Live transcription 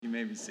You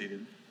may be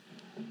seated.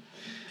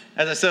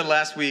 As I said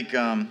last week,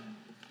 I'm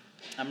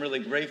really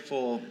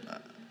grateful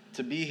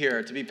to be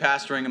here, to be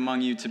pastoring among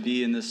you, to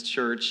be in this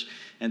church,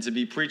 and to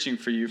be preaching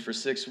for you for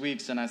 6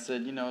 weeks. And I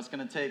said, it's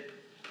going to take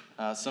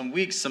some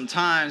weeks, some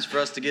times for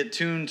us to get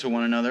tuned to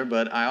one another.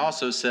 But I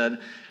also said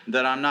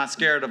that I'm not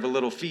scared of a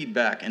little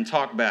feedback and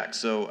talk back.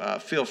 So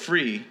feel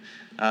free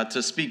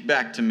to speak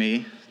back to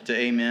me, to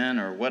amen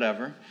or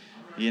whatever.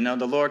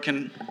 The Lord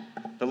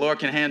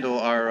can handle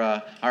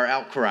our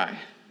outcry.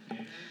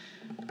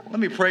 Let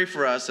me pray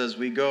for us as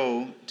we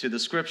go to the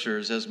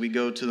scriptures, as we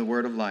go to the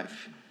word of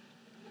life.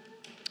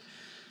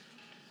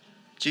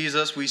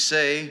 Jesus, we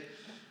say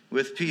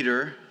with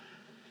Peter,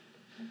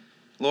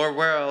 Lord,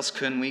 where else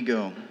can we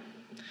go?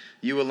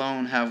 You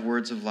alone have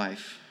words of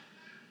life.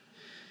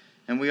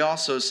 And we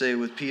also say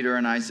with Peter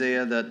and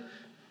Isaiah that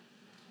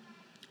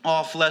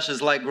all flesh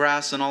is like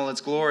grass and all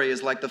its glory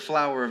is like the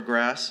flower of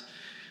grass.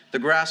 The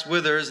grass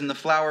withers and the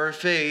flower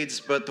fades,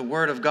 but the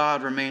word of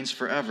God remains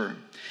forever.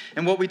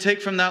 And what we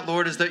take from that,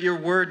 Lord, is that your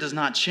word does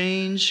not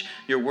change.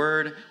 Your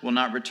word will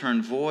not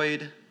return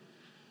void.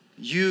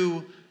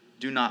 You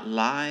do not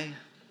lie.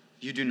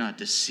 You do not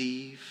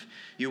deceive.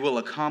 You will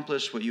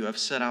accomplish what you have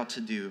set out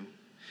to do.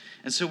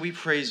 And so we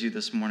praise you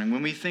this morning.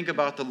 When we think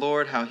about the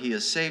Lord, how he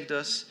has saved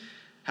us,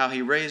 how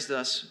he raised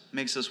us,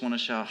 makes us want to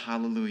shout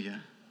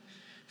hallelujah.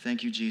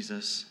 Thank you,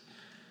 Jesus.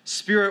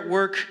 Spirit,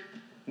 work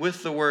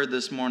with the word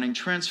this morning.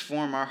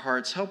 Transform our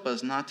hearts. Help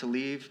us not to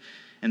leave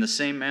in the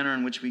same manner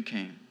in which we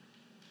came.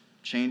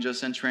 Change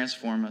us and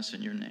transform us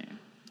in your name.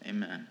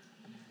 Amen.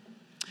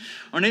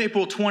 On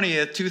April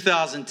 20th,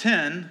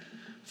 2010,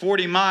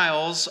 40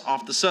 miles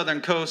off the southern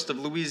coast of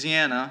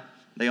Louisiana,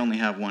 they only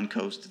have one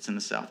coast, it's in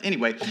the south.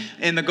 Anyway,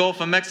 in the Gulf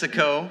of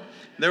Mexico,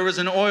 there was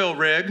an oil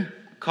rig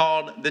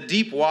called the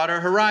Deepwater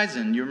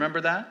Horizon. You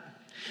remember that?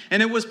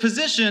 And it was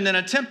positioned in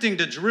attempting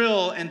to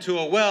drill into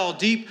a well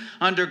deep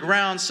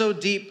underground, so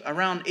deep,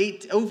 around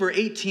over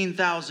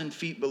 18,000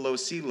 feet below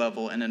sea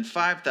level and in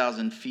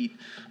 5,000 feet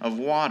of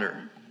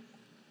water.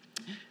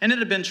 And it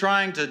had been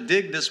trying to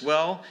dig this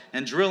well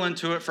and drill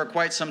into it for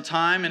quite some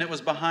time, and it was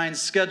behind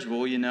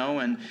schedule,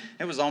 and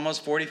it was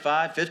almost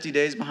 45, 50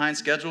 days behind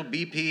schedule.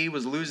 BP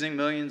was losing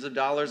millions of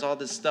dollars. All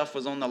this stuff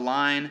was on the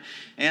line.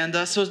 And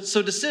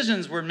so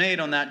decisions were made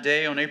on that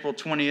day, on April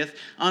 20th,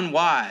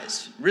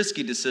 unwise,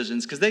 risky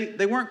decisions, because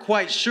they weren't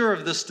quite sure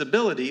of the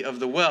stability of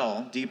the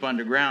well deep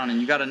underground,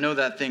 and you got to know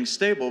that thing's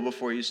stable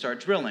before you start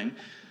drilling.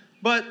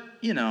 But,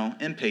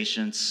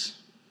 impatience,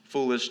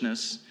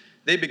 foolishness,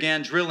 they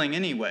began drilling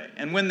anyway.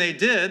 And when they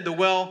did, the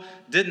well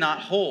did not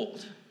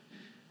hold.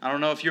 I don't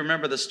know if you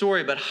remember the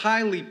story, but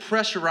highly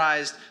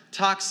pressurized,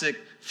 toxic,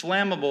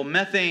 flammable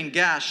methane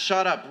gas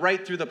shot up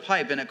right through the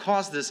pipe, and it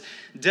caused this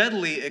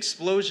deadly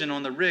explosion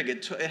on the rig.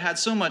 It had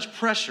so much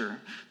pressure.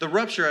 The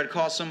rupture had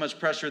caused so much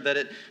pressure that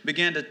it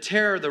began to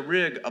tear the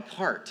rig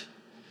apart.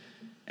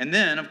 And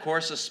then, of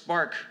course, a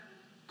spark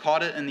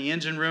caught it in the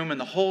engine room,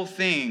 and the whole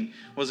thing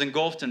was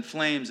engulfed in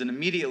flames, and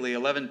immediately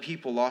 11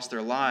 people lost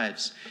their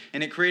lives.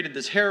 And it created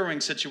this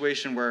harrowing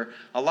situation where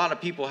a lot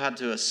of people had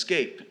to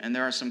escape, and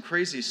there are some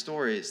crazy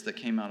stories that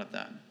came out of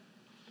that.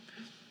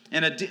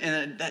 And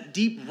that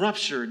deep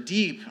rupture,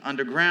 deep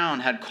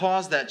underground, had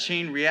caused that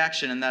chain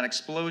reaction and that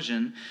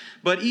explosion.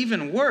 But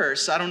even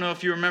worse, I don't know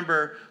if you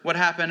remember what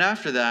happened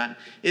after that.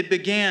 It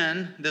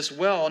began, this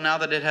well, now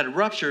that it had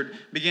ruptured,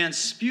 began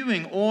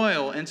spewing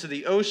oil into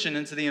the ocean,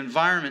 into the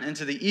environment,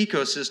 into the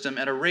ecosystem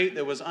at a rate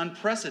that was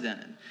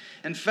unprecedented.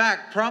 In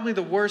fact, probably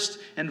the worst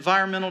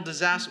environmental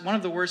disaster, one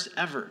of the worst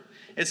ever.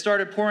 It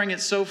started pouring it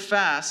so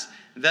fast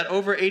that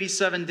over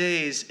 87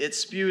 days, it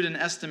spewed an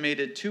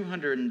estimated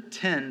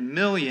 210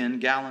 million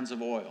gallons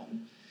of oil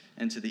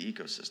into the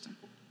ecosystem.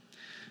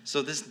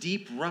 So this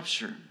deep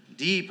rupture,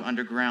 deep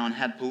underground,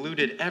 had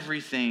polluted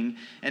everything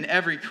and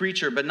every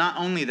creature. But not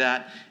only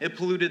that, it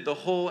polluted the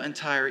whole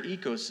entire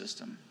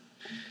ecosystem.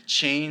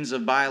 Chains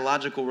of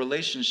biological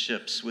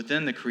relationships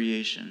within the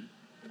creation.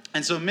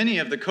 And so many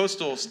of the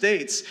coastal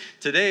states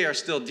today are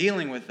still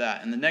dealing with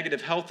that and the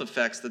negative health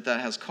effects that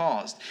has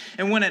caused.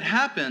 And when it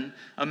happened,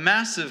 a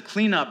massive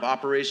cleanup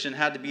operation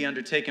had to be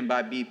undertaken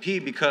by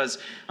BP because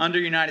under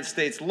United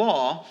States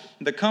law,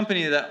 the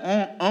company that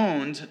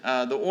owned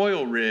the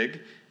oil rig,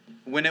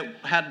 when it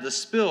had the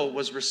spill,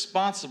 was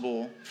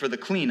responsible for the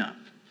cleanup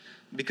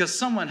because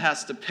someone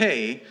has to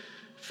pay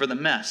for the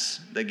mess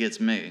that gets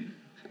made.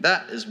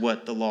 That is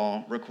what the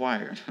law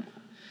required.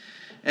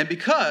 And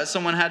because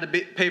someone had to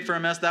pay for a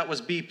mess, that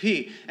was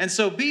BP. And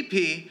so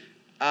BP,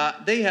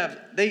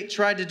 they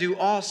tried to do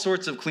all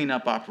sorts of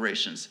cleanup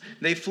operations.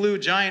 They flew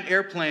giant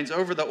airplanes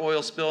over the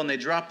oil spill, and they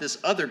dropped this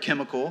other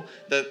chemical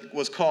that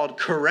was called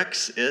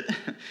Corexit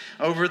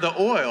over the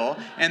oil.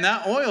 And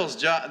that oil's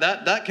job,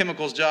 that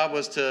chemical's job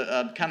was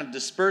to kind of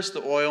disperse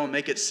the oil and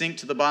make it sink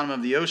to the bottom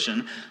of the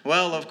ocean.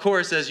 Well, of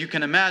course, as you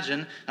can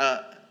imagine,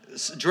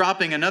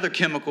 dropping another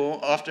chemical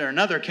after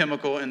another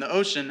chemical in the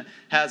ocean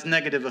has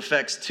negative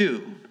effects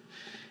too.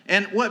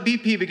 And what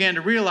BP began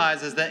to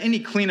realize is that any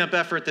cleanup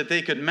effort that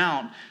they could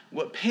mount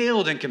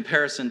paled in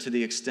comparison to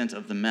the extent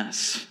of the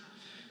mess.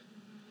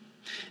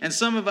 And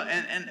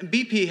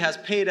BP has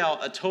paid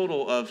out a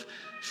total of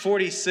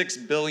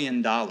 $46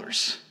 billion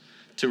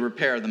to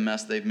repair the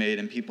mess they've made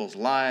in people's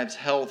lives,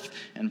 health,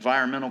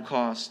 environmental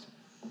cost.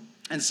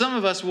 And some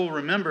of us will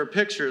remember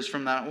pictures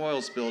from that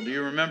oil spill. Do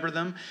you remember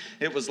them?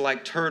 It was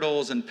like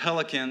turtles and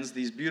pelicans,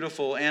 these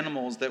beautiful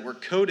animals that were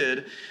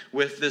coated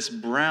with this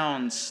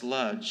brown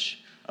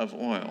sludge of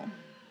oil.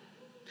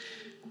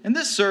 And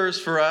this serves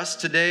for us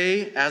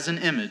today as an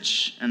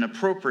image, an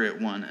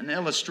appropriate one, an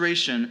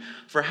illustration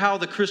for how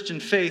the Christian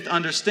faith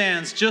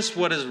understands just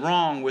what is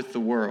wrong with the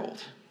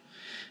world.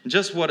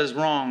 Just what is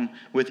wrong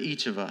with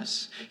each of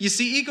us. You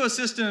see,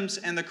 ecosystems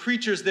and the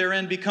creatures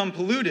therein become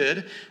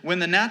polluted when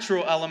the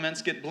natural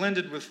elements get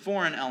blended with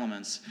foreign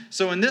elements.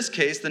 So in this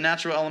case, the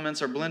natural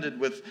elements are blended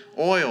with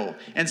oil.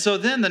 And so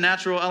then the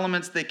natural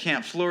elements, they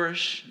can't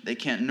flourish, they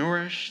can't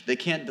nourish, they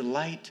can't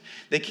delight,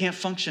 they can't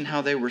function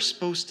how they were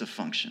supposed to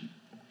function.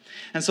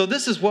 And so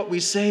this is what we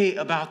say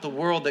about the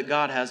world that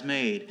God has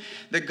made.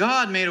 That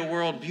God made a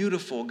world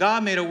beautiful.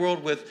 God made a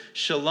world with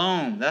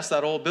shalom. That's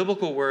that old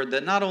biblical word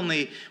that not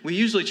only, we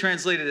usually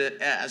translate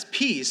it as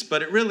peace,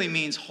 but it really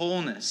means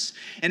wholeness.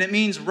 And it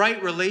means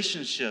right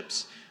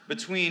relationships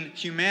between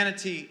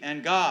humanity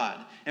and God,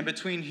 and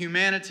between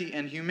humanity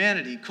and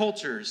humanity,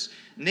 cultures,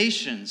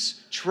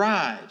 nations,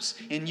 tribes,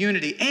 in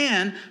unity,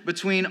 and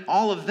between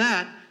all of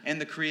that and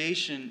the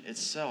creation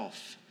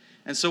itself.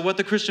 And so what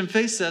the Christian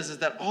faith says is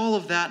that all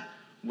of that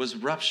was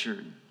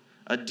ruptured,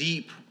 a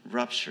deep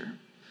rupture,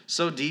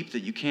 so deep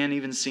that you can't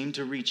even seem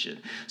to reach it.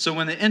 So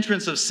when the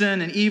entrance of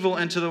sin and evil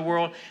into the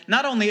world,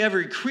 not only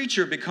every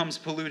creature becomes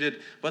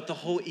polluted, but the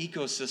whole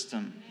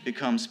ecosystem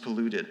becomes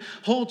polluted.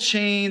 Whole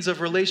chains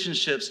of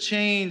relationships,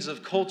 chains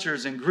of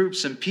cultures and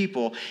groups and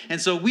people. And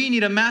so we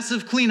need a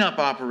massive cleanup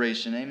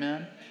operation,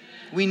 amen?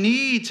 We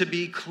need to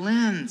be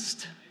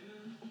cleansed.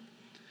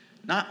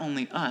 Not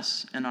only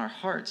us and our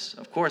hearts,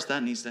 of course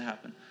that needs to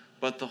happen,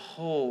 but the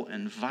whole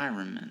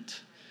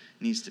environment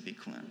needs to be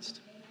cleansed.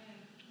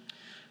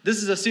 This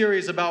is a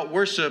series about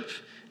worship,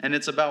 and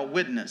it's about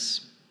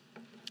witness.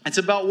 It's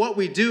about what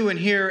we do in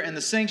here in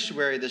the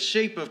sanctuary, the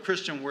shape of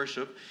Christian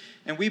worship,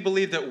 and we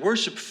believe that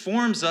worship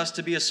forms us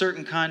to be a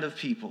certain kind of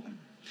people.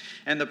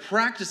 And the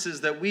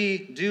practices that we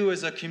do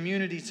as a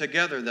community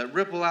together that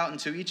ripple out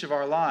into each of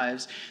our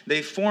lives,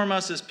 they form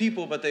us as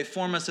people, but they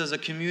form us as a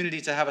community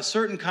to have a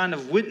certain kind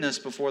of witness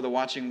before the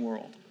watching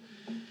world.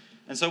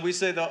 And so we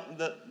say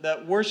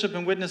that worship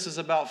and witness is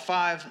about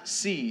 5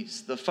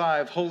 C's, the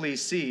 5 holy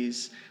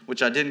C's,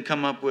 which I didn't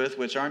come up with,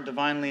 which aren't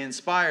divinely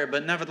inspired,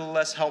 but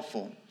nevertheless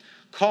helpful.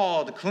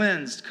 Called,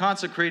 cleansed,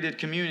 consecrated,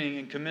 communing,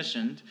 and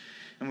commissioned.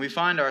 And we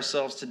find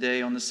ourselves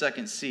today on the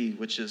 2nd C,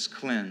 which is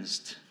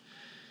cleansed,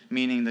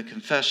 meaning the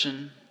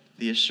confession,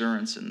 the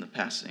assurance, and the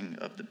passing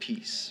of the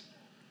peace.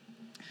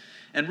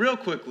 And real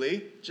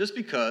quickly, just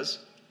because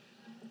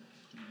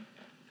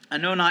I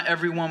know not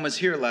everyone was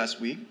here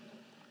last week,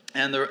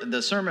 and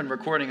the sermon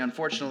recording,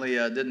 unfortunately,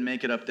 didn't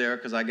make it up there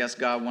because I guess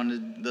God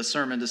wanted the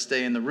sermon to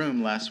stay in the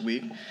room last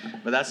week,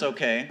 but that's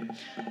okay.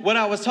 What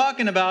I was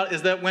talking about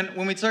is that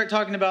when we start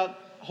talking about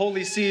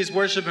Holy C's,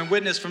 worship, and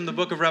witness from the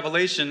book of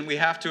Revelation, we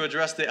have to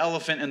address the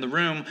elephant in the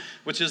room,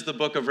 which is the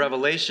book of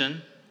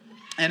Revelation.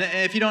 And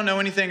if you don't know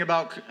anything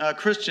about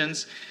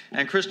Christians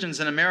and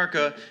Christians in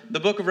America, the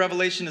book of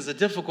Revelation is a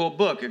difficult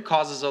book. It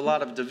causes a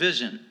lot of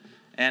division.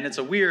 And it's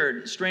a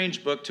weird,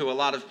 strange book to a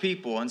lot of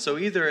people. And so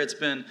either it's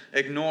been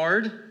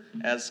ignored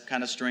as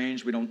kind of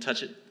strange, we don't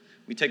touch it,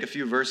 we take a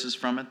few verses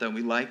from it that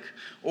we like,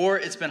 or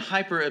it's been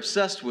hyper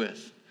obsessed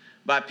with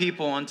by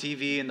people on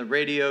TV and the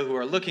radio who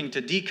are looking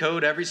to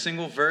decode every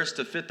single verse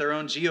to fit their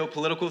own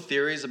geopolitical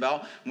theories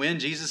about when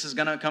Jesus is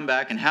going to come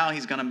back and how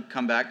he's going to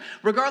come back,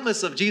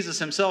 regardless of Jesus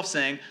himself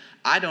saying,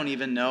 I don't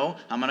even know,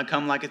 I'm going to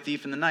come like a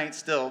thief in the night.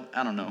 Still,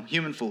 I don't know,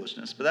 human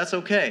foolishness, but that's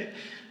okay.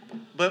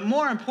 But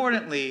more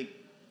importantly,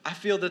 I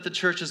feel that the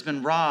church has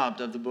been robbed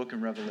of the book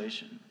of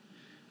Revelation,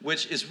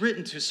 which is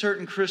written to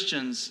certain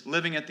Christians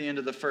living at the end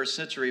of the 1st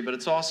century, but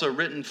it's also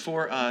written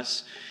for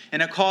us.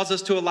 And it calls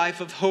us to a life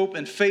of hope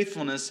and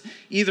faithfulness,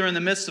 either in the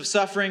midst of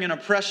suffering and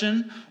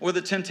oppression or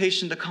the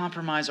temptation to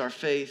compromise our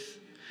faith,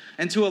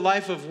 and to a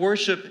life of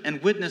worship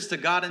and witness to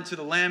God and to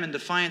the Lamb in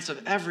defiance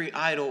of every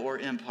idol or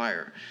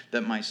empire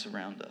that might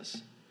surround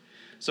us.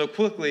 So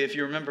quickly, if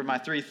you remember my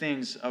 3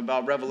 things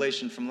about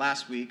Revelation from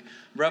last week,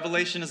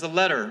 Revelation is a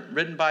letter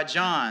written by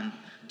John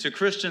to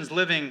Christians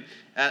living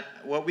at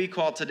what we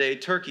call today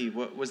Turkey,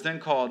 what was then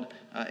called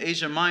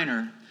Asia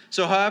Minor.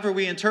 So however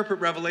we interpret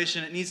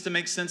Revelation, it needs to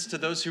make sense to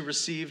those who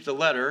received the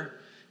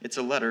letter. It's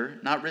a letter,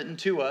 not written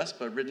to us,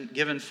 but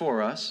given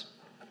for us.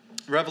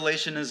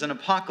 Revelation is an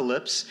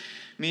apocalypse,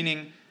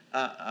 meaning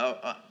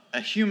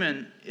a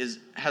human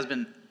has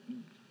been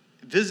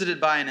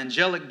visited by an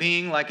angelic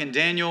being like in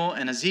Daniel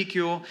and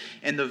Ezekiel,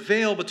 and the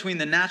veil between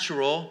the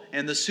natural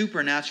and the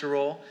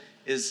supernatural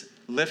is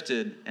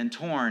lifted and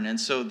torn. And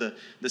so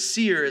the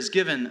seer is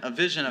given a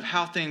vision of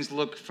how things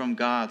look from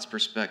God's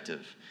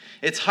perspective.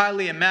 It's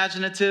highly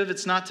imaginative.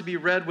 It's not to be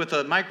read with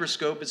a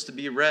microscope. It's to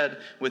be read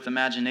with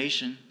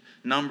imagination,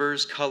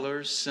 numbers,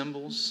 colors,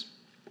 symbols.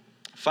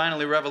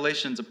 Finally,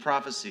 Revelation's a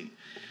prophecy.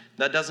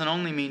 that doesn't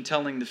only mean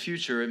telling the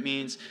future. It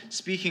means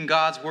speaking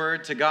God's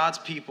word to God's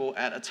people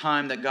at a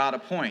time that God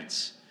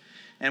appoints.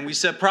 And we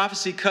said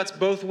prophecy cuts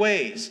both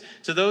ways.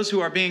 To those who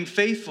are being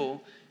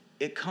faithful,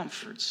 it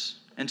comforts.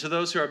 And to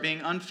those who are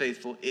being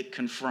unfaithful, it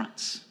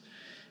confronts.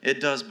 It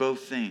does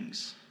both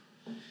things.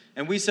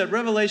 And we said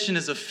Revelation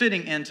is a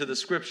fitting end to the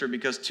scripture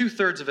because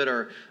 2/3 of it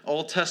are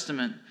Old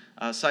Testament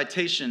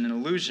citation and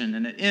allusion,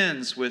 and it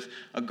ends with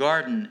a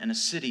garden and a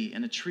city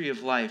and a tree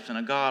of life and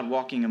a God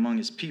walking among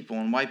his people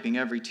and wiping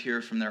every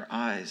tear from their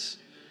eyes.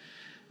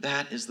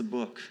 That is the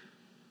book.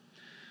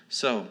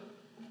 So,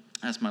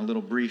 that's my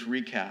little brief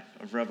recap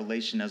of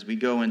Revelation as we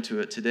go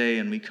into it today,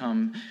 and we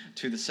come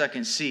to the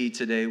second C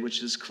today,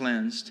 which is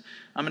cleansed.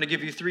 I'm going to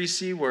give you 3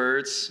 C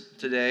words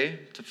today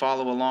to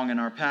follow along in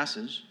our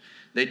passage.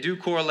 They do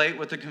correlate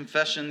with the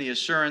confession, the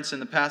assurance,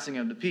 and the passing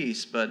of the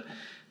peace, but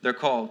they're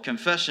called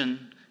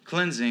confession,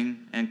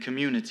 cleansing, and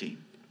community.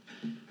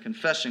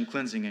 Confession,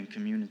 cleansing, and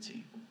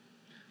community.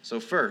 So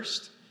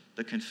first,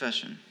 the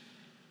confession.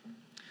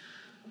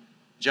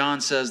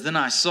 John says, "Then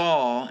I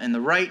saw in the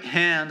right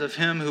hand of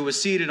him who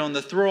was seated on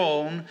the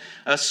throne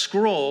a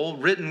scroll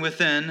written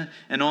within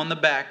and on the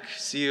back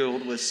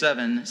sealed with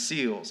 7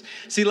 seals."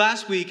 See,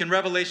 last week in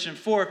Revelation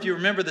 4, if you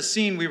remember the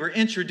scene, we were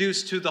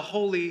introduced to the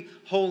Holy,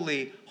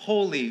 Holy,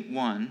 Holy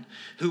One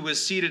who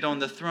was seated on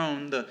the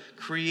throne, the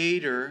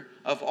creator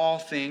of all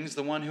things,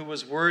 the one who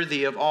was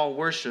worthy of all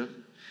worship.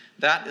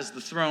 That is the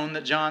throne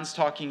that John's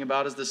talking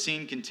about as the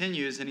scene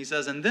continues. And he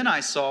says, "And then I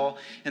saw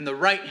in the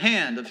right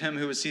hand of him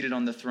who was seated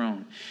on the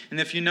throne."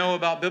 And if you know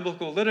about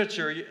biblical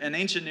literature and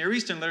ancient Near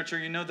Eastern literature,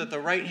 you know that the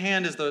right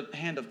hand is the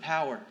hand of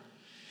power.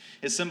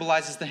 It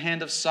symbolizes the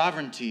hand of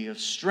sovereignty,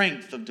 of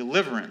strength, of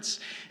deliverance.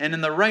 And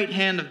in the right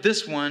hand of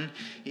this one,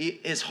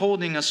 he is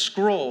holding a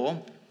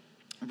scroll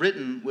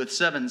written with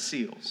 7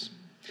 seals.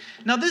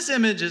 Now, this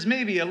image is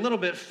maybe a little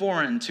bit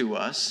foreign to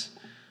us.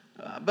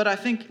 But I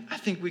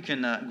think we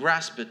can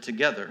grasp it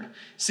together.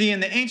 See,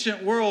 in the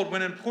ancient world,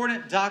 when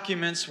important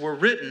documents were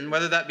written,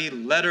 whether that be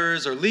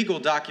letters or legal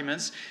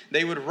documents,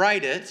 they would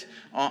write it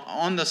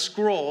on the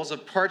scrolls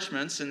of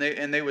parchments, and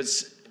they would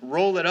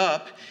roll it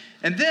up.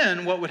 And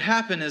then what would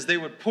happen is they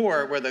would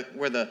pour, where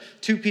the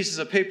 2 pieces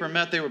of paper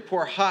met, they would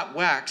pour hot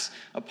wax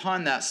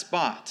upon that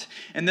spot.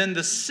 And then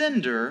the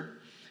sender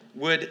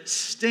would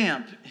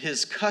stamp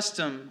his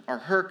custom or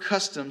her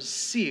custom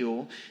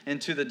seal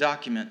into the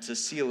document to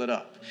seal it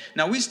up.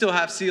 Now, we still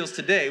have seals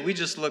today. We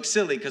just look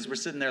silly because we're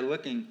sitting there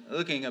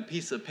looking a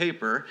piece of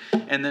paper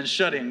and then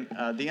shutting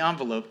the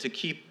envelope to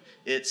keep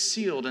it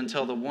sealed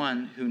until the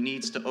one who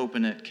needs to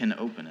open it can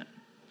open it.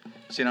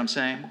 See what I'm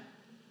saying?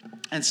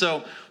 And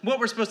so what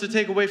we're supposed to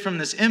take away from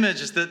this image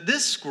is that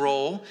this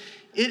scroll,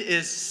 it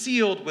is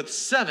sealed with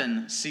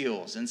 7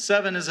 seals. And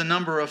 7 is a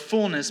number of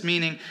fullness,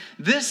 meaning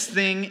this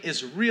thing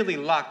is really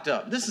locked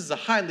up. This is a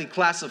highly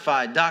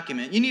classified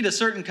document. You need a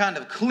certain kind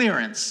of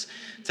clearance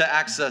to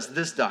access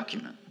this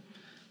document.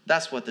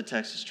 That's what the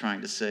text is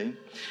trying to say.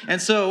 And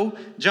so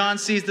John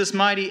sees this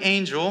mighty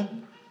angel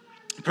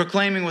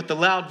proclaiming with a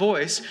loud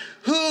voice,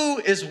 "Who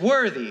is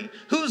worthy?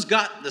 Who's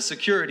got the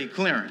security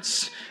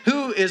clearance?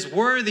 Who is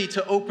worthy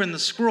to open the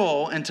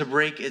scroll and to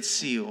break its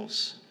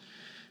seals?"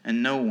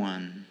 And no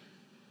one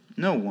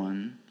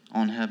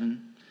on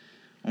heaven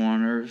or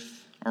on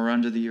earth or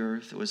under the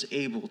earth was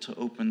able to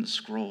open the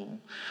scroll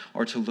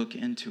or to look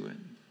into it.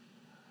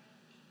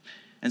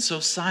 And so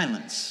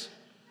silence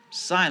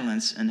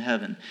in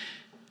heaven.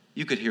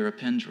 You could hear a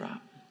pin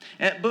drop.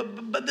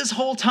 But this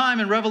whole time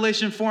in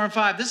Revelation 4 and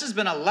 5, this has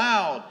been a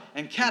loud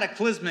and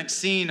cataclysmic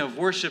scene of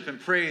worship and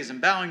praise and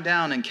bowing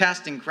down and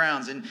casting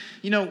crowns. And,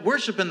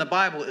 worship in the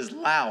Bible is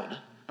loud.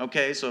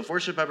 Okay, so if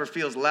worship ever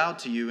feels loud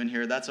to you in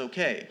here, that's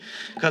okay.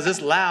 Because it's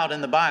loud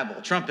in the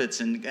Bible. Trumpets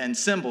and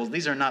cymbals,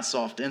 these are not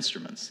soft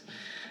instruments.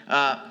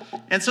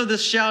 And so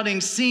this shouting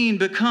scene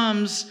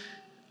becomes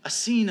a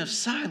scene of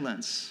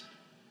silence.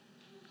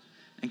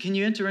 And can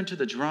you enter into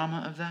the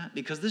drama of that?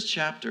 Because this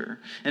chapter,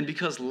 and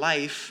because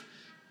life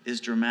is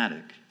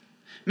dramatic.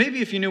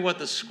 Maybe if you knew what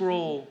the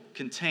scroll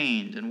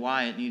contained and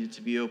why it needed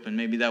to be opened,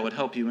 maybe that would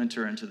help you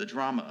enter into the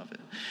drama of it.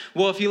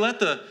 Well, if you let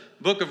the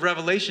book of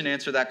Revelation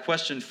answer that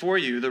question for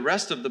you, the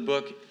rest of the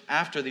book,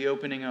 after the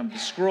opening of the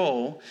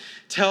scroll,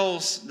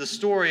 tells the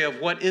story of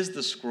what is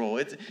the scroll.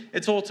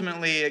 It's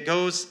ultimately, it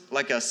goes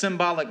like a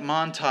symbolic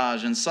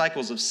montage in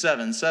cycles of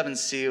 7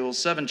 seals,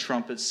 7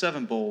 trumpets,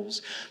 7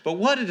 bowls. But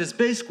what it is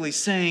basically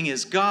saying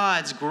is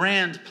God's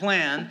grand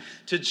plan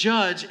to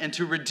judge and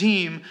to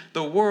redeem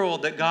the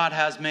world that God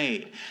has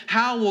made.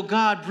 How will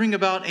God bring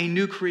about a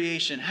new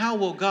creation? How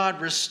will God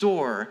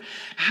restore?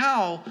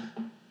 How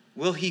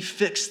will he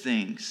fix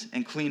things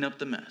and clean up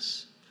the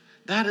mess?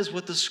 That is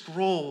what the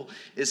scroll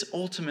is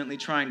ultimately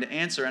trying to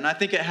answer. And I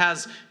think it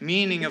has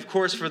meaning, of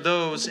course, for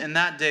those in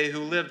that day who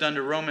lived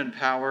under Roman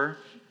power.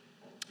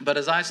 But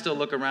as I still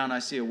look around, I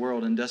see a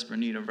world in desperate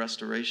need of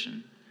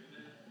restoration.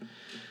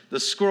 The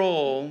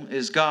scroll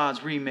is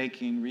God's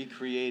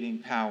recreating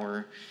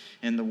power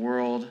in the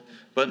world,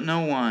 but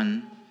no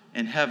one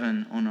in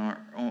heaven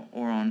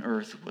or on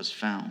earth was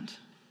found.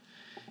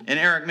 In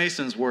Eric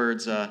Mason's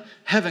words,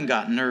 heaven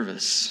got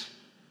nervous.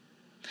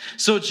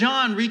 So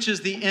John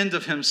reaches the end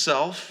of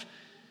himself,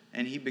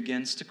 and he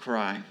begins to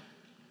cry.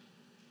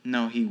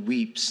 No, he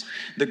weeps.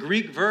 The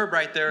Greek verb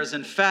right there is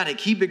emphatic.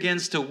 He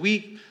begins to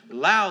weep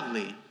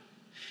loudly.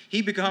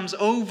 He becomes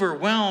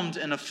overwhelmed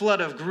in a flood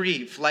of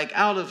grief, like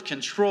out of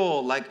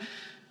control, like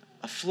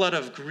a flood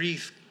of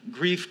grief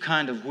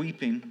kind of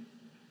weeping.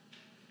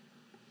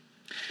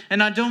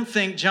 And I don't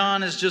think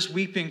John is just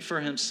weeping for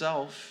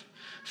himself,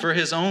 for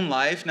his own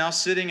life, now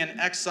sitting in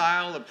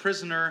exile, a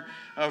prisoner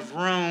of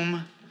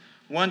Rome,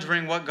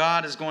 wondering what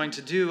God is going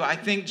to do. I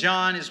think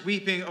John is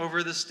weeping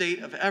over the state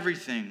of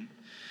everything.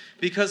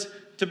 Because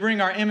to bring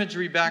our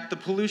imagery back, the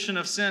pollution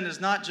of sin is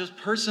not just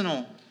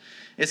personal.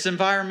 It's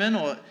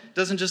environmental. It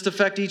doesn't just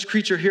affect each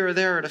creature here or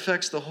there. It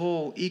affects the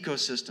whole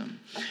ecosystem.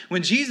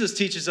 When Jesus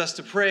teaches us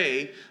to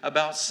pray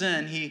about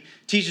sin, he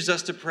teaches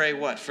us to pray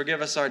what?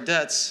 Forgive us our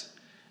debts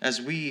as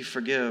we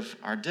forgive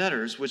our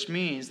debtors, which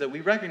means that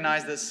we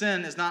recognize that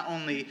sin is not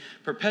only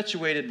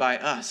perpetuated by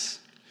us,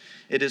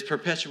 it is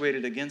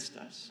perpetuated against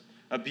us.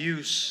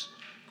 Abuse,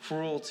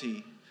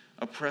 cruelty,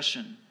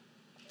 oppression,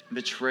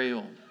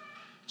 betrayal,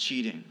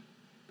 cheating.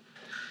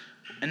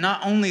 And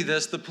not only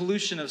this, the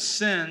pollution of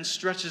sin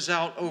stretches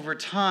out over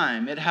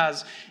time. It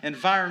has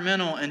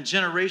environmental and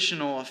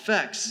generational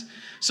effects.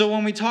 So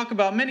when we talk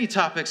about many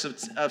topics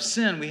of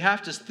sin, we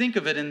have to think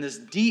of it in this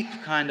deep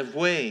kind of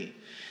way,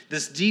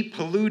 this deep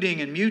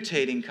polluting and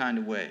mutating kind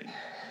of way.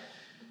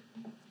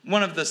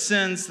 One of the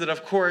sins that,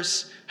 of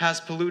course, has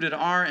polluted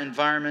our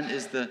environment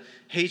is the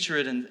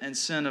hatred and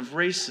sin of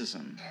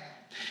racism.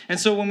 And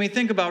so when we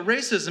think about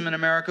racism in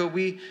America,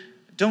 we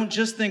don't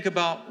just think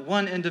about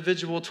one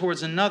individual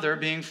towards another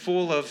being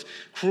full of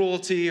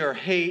cruelty or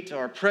hate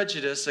or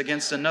prejudice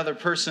against another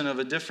person of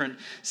a different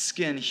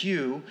skin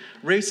hue.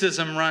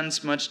 Racism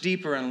runs much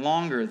deeper and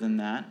longer than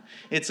that.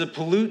 It's a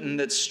pollutant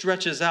that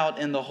stretches out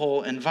in the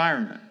whole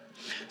environment.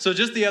 So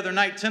just the other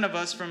night, 10 of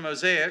us from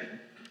Mosaic,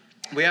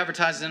 we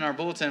advertised in our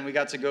bulletin, we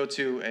got to go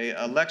to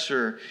a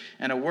lecture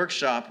and a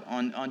workshop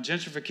on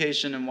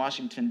gentrification in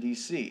Washington,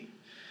 D.C.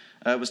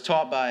 It was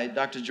taught by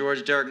Dr.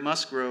 George Derek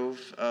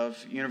Musgrove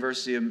of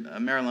University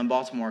of Maryland,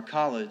 Baltimore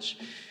College.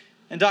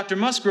 And Dr.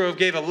 Musgrove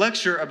gave a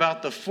lecture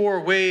about the 4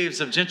 waves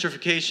of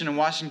gentrification in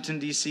Washington,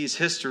 D.C.'s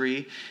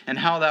history and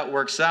how that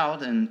works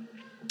out. And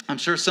I'm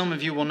sure some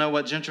of you will know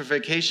what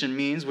gentrification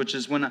means, which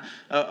is when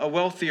a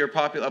wealthier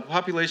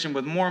population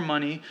with more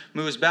money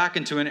moves back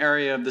into an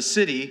area of the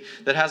city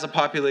that has a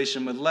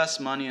population with less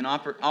money and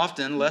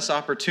often less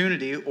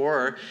opportunity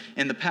or,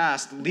 in the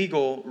past,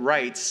 legal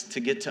rights to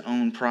get to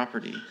own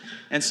property.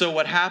 And so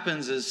what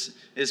happens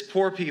is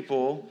poor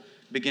people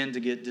begin to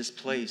get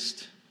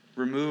displaced,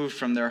 removed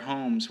from their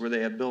homes where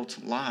they have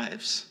built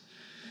lives.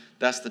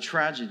 That's the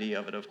tragedy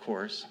of it, of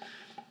course.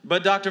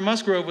 But Dr.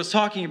 Musgrove was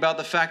talking about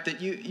the fact that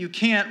you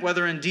can't,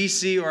 whether in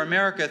D.C. or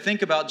America,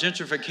 think about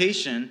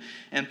gentrification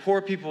and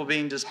poor people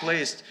being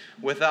displaced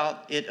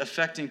without it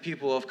affecting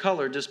people of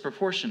color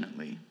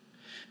disproportionately.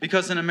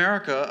 Because in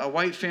America, a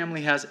white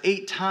family has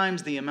 8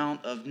 times the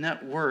amount of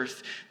net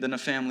worth than a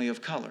family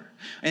of color.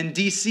 In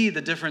D.C.,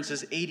 the difference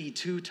is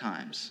 82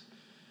 times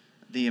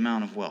the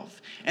amount of wealth.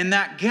 And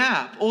that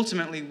gap,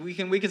 ultimately, we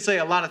can say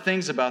a lot of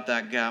things about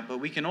that gap, but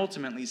we can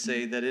ultimately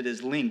say that it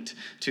is linked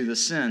to the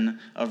sin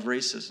of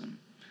racism.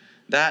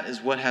 That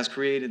is what has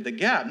created the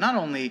gap. Not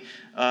only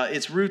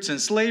its roots in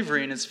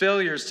slavery and its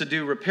failures to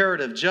do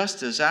reparative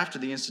justice after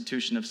the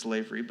institution of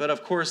slavery, but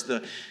of course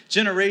the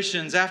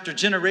generations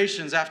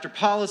after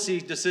policy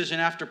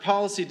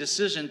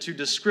decision to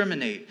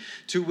discriminate,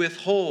 to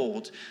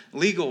withhold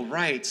legal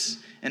rights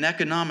and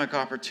economic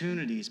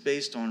opportunities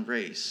based on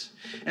race.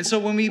 And so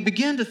when we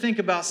begin to think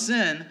about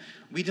sin,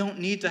 we don't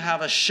need to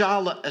have a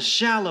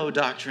shallow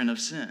doctrine of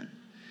sin.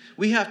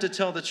 We have to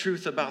tell the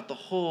truth about the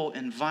whole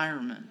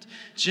environment,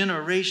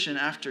 generation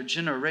after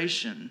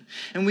generation.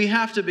 And we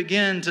have to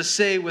begin to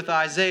say with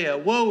Isaiah,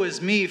 "Woe is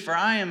me, for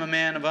I am a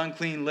man of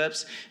unclean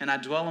lips, and I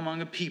dwell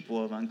among a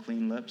people of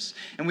unclean lips."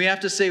 And we have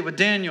to say with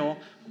Daniel,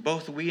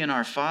 "Both we and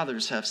our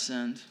fathers have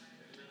sinned,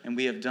 and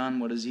we have done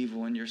what is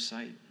evil in your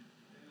sight."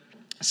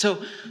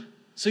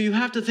 So you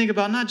have to think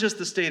about not just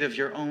the state of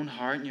your own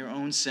heart and your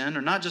own sin,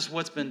 or not just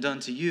what's been done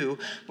to you,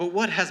 but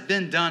what has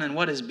been done and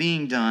what is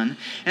being done.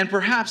 And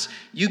perhaps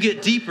you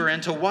get deeper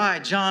into why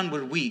John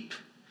would weep,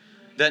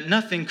 that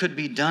nothing could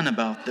be done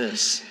about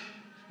this.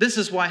 This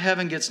is why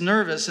heaven gets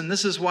nervous, and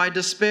this is why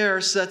despair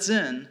sets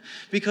in,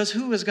 because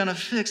who is going to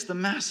fix the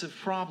massive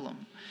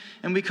problem?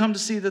 And we come to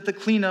see that the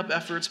cleanup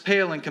efforts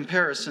pale in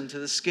comparison to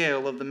the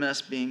scale of the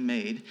mess being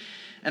made.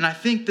 And I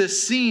think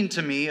this scene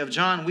to me of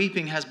John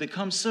weeping has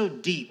become so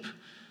deep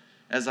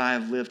as I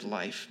have lived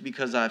life,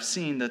 because I've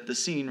seen that the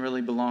scene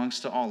really belongs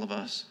to all of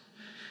us.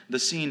 The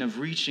scene of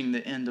reaching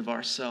the end of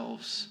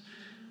ourselves,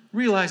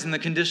 realizing the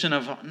condition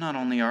of not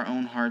only our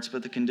own hearts,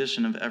 but the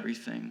condition of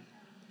everything.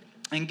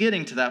 And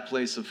getting to that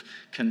place of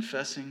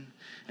confessing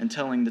and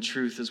telling the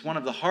truth is one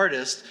of the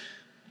hardest,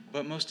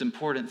 but most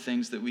important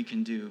things that we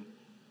can do.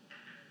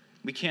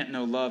 We can't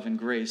know love and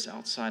grace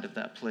outside of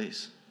that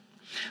place.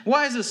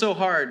 Why is it so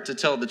hard to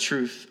tell the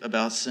truth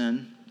about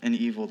sin and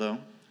evil, though?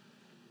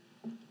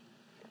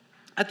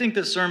 I think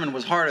this sermon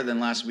was harder than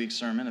last week's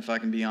sermon, if I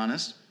can be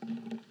honest.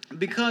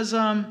 Because,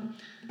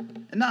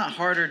 not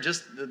harder,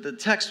 just the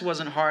text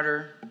wasn't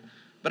harder,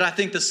 but I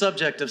think the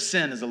subject of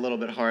sin is a little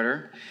bit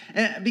harder.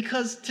 And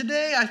because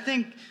today I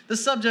think the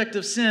subject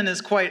of sin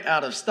is quite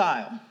out of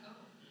style.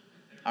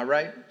 All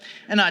right?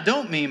 And I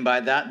don't mean by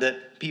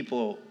that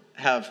people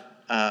have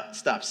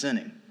stopped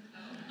sinning.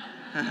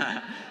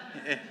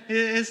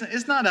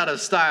 It's not out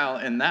of style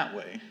in that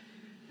way.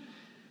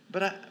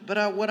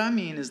 But what I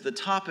mean is the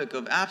topic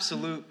of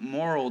absolute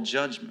moral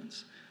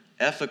judgments,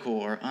 ethical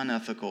or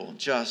unethical,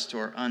 just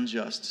or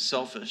unjust,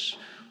 selfish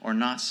or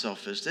not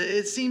selfish.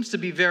 It seems to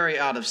be very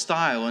out of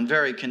style and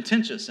very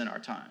contentious in our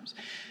times.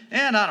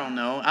 And I don't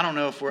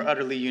know if we're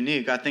utterly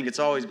unique. I think it's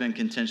always been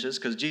contentious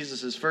because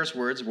Jesus' first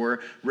words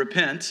were,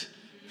 repent,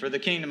 for the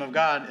kingdom of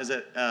God is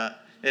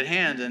at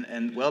hand.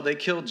 And they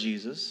killed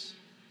Jesus.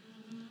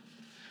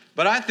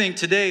 But I think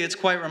today it's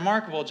quite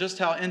remarkable just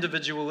how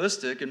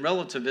individualistic and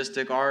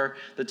relativistic are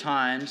the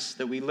times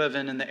that we live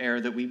in and the air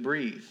that we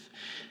breathe.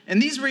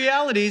 And these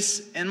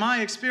realities, in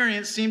my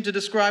experience, seem to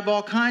describe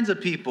all kinds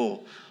of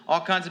people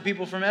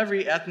from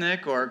every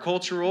ethnic or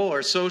cultural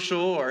or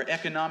social or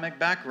economic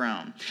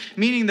background.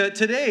 Meaning that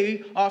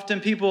today,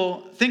 often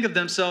people think of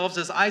themselves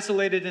as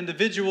isolated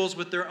individuals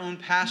with their own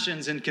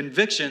passions and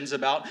convictions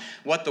about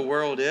what the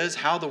world is,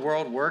 how the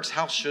world works,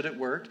 how should it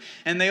work.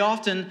 And they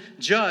often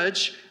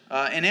judge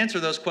and answer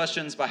those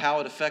questions by how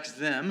it affects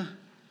them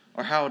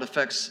or how it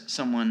affects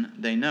someone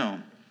they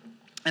know.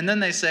 And then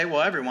they say,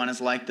 well, everyone is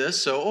like this,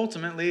 so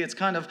ultimately it's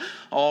kind of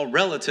all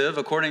relative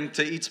according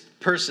to each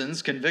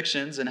person's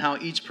convictions and how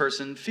each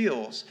person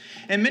feels.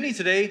 And many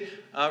today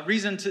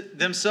reason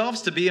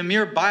themselves to be a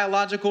mere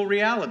biological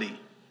reality,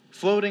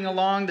 floating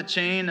along the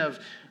chain of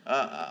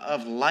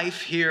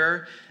life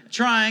here,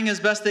 trying as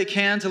best they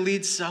can to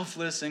lead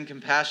selfless and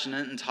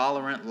compassionate and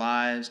tolerant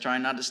lives,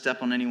 trying not to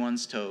step on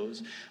anyone's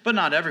toes. But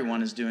not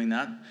everyone is doing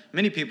that.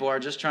 Many people are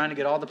just trying to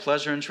get all the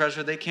pleasure and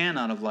treasure they can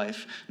out of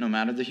life, no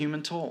matter the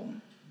human toll.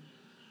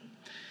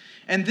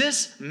 And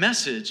this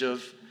message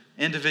of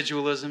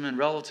individualism and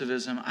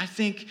relativism, I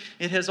think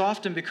it has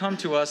often become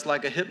to us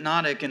like a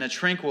hypnotic and a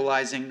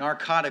tranquilizing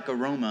narcotic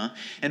aroma,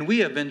 and we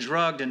have been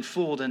drugged and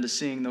fooled into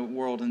seeing the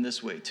world in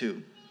this way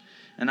too.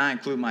 And I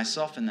include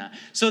myself in that.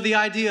 So the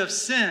idea of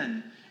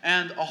sin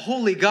and a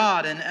holy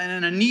God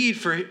and a need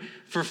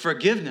for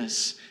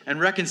forgiveness and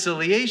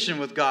reconciliation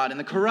with God and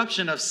the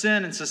corruption of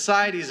sin in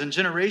societies and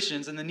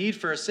generations and the need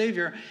for a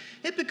Savior,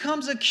 it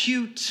becomes a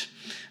cute,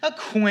 a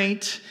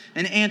quaint,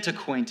 an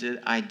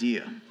antiquated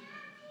idea.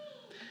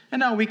 And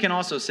now we can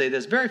also say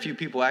this, very few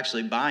people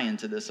actually buy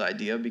into this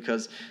idea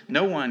because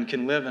no one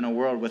can live in a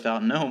world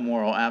without no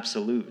moral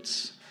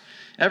absolutes.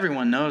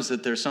 Everyone knows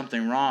that there's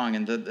something wrong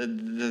and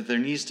that there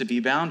needs to be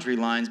boundary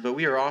lines, but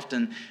we are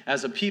often,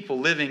 as a people,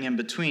 living in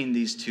between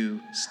these two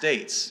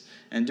states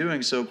and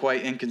doing so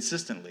quite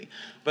inconsistently.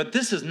 But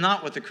this is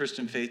not what the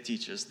Christian faith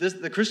teaches.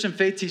 The Christian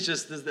faith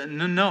teaches that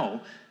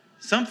no,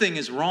 something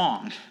is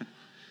wrong.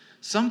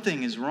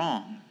 Something is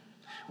wrong.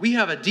 We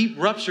have a deep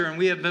rupture and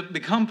we have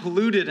become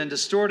polluted and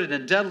distorted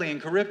and deadly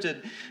and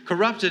corrupted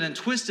and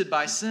twisted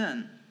by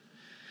sin.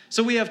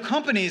 So we have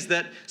companies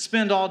that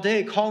spend all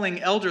day calling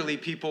elderly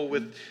people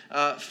with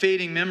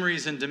fading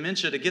memories and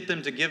dementia to get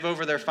them to give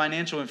over their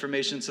financial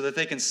information so that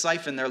they can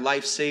siphon their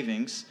life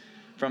savings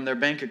from their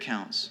bank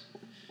accounts.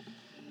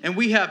 And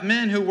we have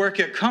men who work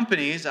at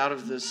companies out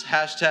of this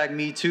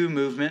 #MeToo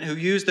movement who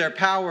use their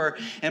power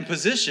and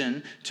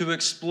position to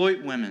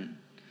exploit women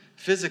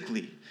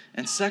physically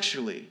and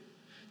sexually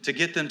to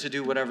get them to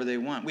do whatever they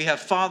want. We have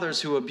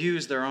fathers who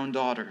abuse their own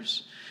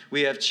daughters.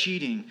 We have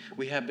cheating,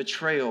 we have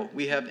betrayal,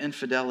 we have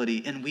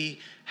infidelity, and we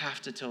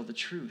have to tell the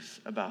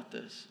truth about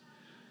this.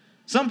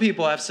 Some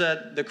people have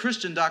said the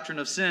Christian doctrine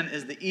of sin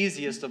is the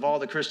easiest of all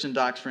the Christian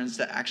doctrines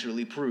to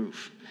actually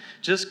prove.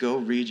 Just go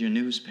read your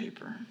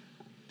newspaper.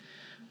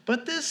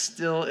 But this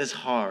still is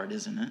hard,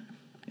 isn't it,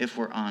 if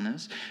we're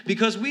honest?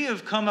 Because we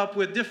have come up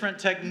with different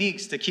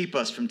techniques to keep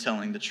us from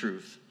telling the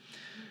truth.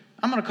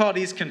 I'm going to call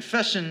these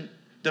confession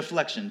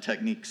deflection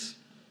techniques.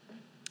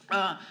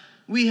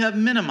 We have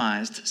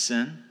minimized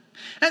sin.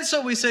 And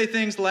so we say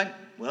things like,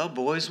 well,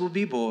 boys will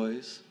be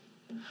boys.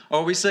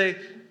 Or we say,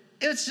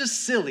 it's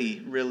just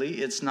silly,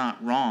 really. It's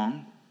not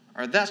wrong.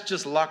 Or that's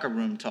just locker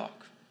room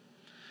talk.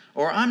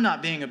 Or I'm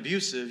not being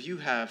abusive. You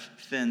have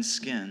thin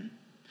skin.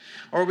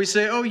 Or we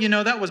say, oh,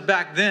 that was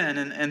back then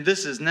and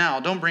this is now.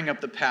 Don't bring up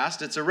the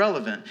past. It's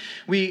irrelevant.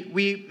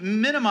 We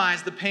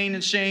minimize the pain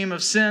and shame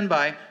of sin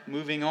by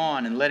moving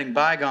on and letting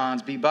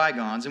bygones be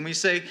bygones. And we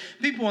say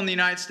people in the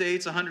United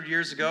States 100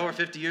 years ago or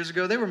 50 years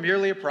ago, they were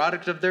merely a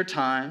product of their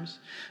times,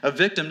 a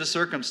victim to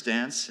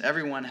circumstance.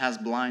 Everyone has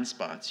blind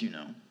spots,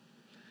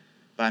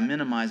 By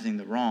minimizing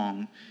the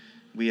wrong,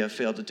 we have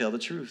failed to tell the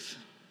truth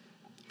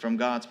from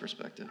God's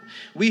perspective.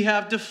 We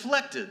have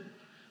deflected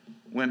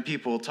when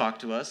people talk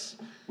to us.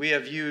 We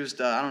have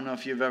used, I don't know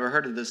if you've ever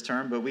heard of this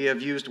term, but we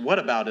have used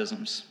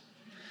whataboutisms.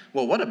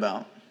 Well, what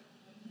about?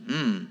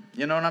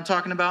 You know what I'm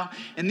talking about?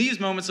 In these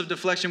moments of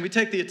deflection, we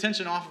take the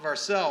attention off of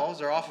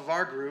ourselves or off of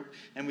our group,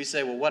 and we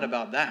say, well, what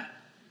about that?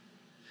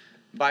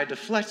 By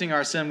deflecting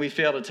our sin, we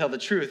fail to tell the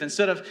truth.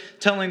 Instead of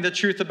telling the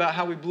truth about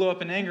how we blew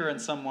up in anger in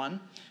someone,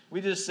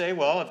 we just say,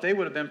 well, if they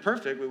would have been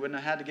perfect, we wouldn't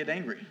have had to get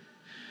angry.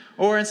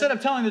 Or instead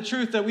of telling the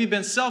truth that we've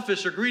been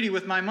selfish or greedy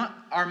with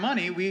our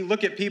money, we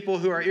look at people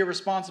who are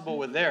irresponsible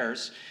with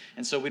theirs,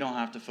 and so we don't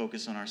have to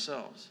focus on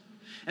ourselves.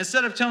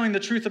 Instead of telling the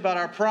truth about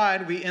our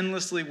pride, we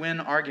endlessly win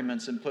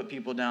arguments and put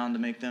people down to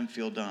make them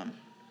feel dumb.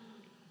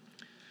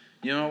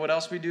 You know what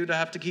else we do to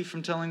have to keep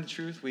from telling the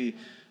truth? We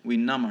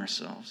numb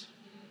ourselves.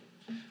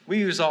 We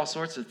use all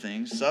sorts of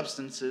things,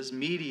 substances,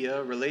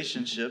 media,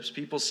 relationships.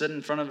 People sit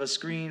in front of a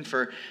screen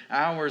for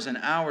hours and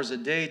hours a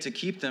day to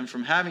keep them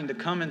from having to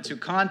come into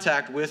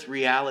contact with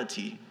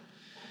reality,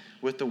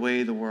 with the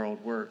way the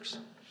world works.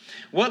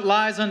 What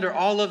lies under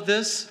all of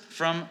this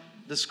from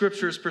the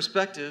Scripture's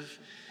perspective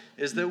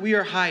is that we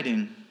are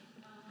hiding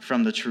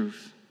from the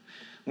truth.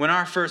 When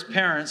our first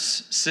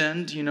parents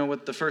sinned, you know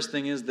what the first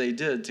thing is they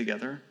did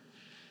together?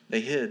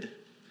 They hid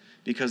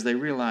because they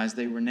realized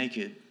they were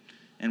naked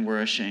and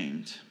were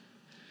ashamed.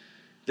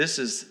 This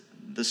is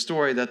the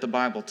story that the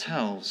Bible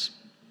tells,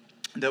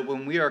 that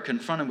when we are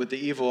confronted with the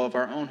evil of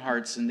our own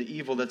hearts and the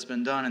evil that's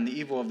been done and the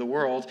evil of the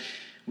world,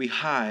 we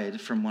hide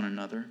from one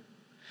another.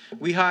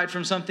 We hide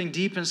from something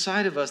deep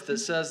inside of us that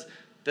says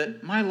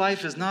that my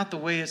life is not the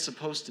way it's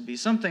supposed to be.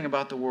 Something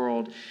about the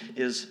world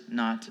is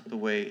not the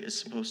way it's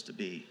supposed to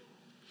be.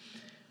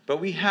 But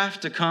we have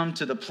to come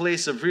to the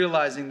place of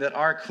realizing that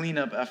our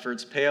cleanup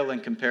efforts pale in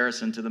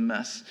comparison to the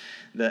mess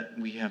that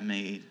we have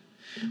made.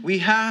 We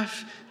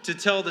have to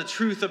tell the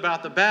truth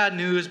about the bad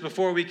news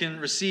before we can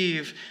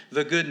receive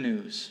the good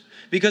news.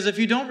 Because if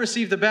you don't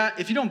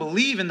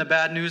believe in the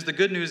bad news, the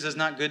good news is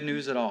not good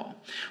news at all.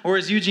 Or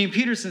as Eugene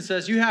Peterson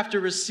says, you have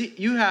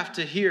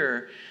to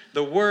hear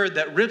the word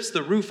that rips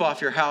the roof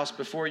off your house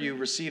before you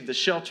receive the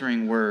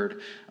sheltering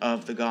word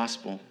of the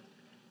gospel.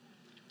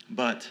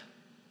 But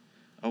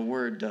a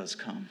word does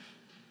come.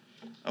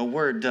 A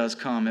word does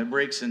come. It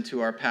breaks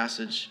into our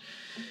passage.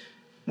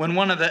 When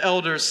one of the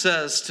elders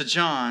says to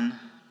John,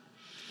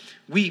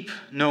 "Weep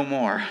no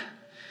more.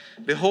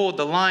 Behold,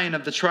 the Lion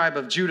of the tribe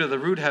of Judah, the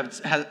root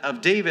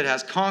of David,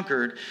 has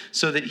conquered,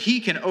 so that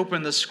he can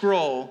open the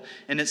scroll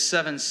and its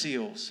 7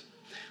 seals."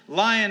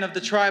 Lion of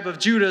the tribe of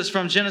Judah is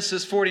from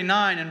Genesis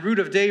 49, and root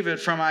of David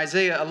from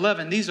Isaiah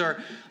 11. These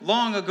are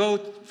long ago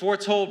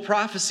foretold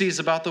prophecies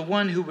about the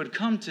one who would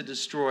come to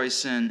destroy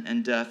sin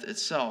and death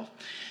itself.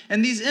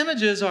 And these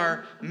images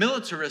are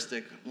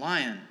militaristic,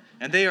 lion,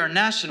 and they are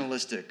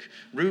nationalistic,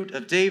 root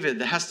of David,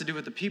 that has to do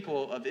with the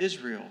people of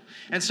Israel.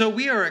 And so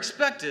we are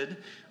expected,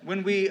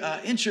 when we are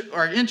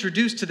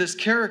introduced to this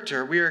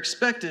character, we are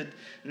expected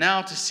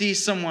now to see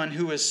someone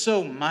who is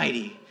so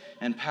mighty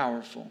and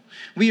powerful.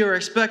 We are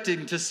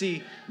expecting to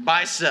see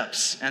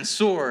biceps and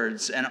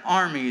swords and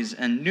armies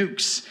and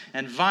nukes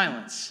and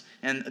violence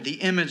and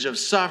the image of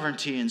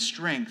sovereignty and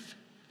strength.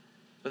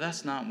 But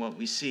that's not what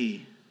we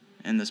see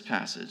in this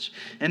passage.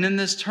 And in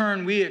this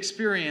turn, we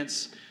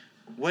experience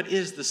what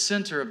is the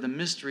center of the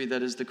mystery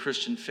that is the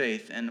Christian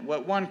faith, and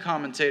what one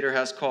commentator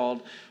has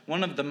called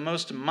one of the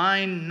most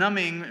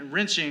mind-numbing,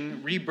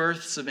 wrenching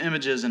rebirths of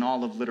images in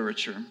all of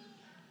literature.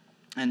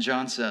 And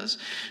John says,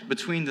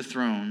 "Between the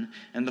throne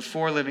and the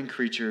 4 living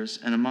creatures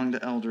and among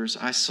the elders,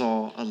 I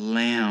saw a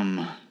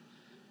lamb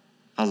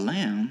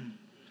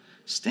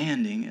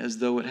standing as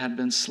though it had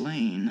been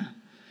slain,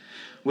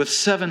 with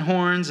 7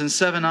 horns and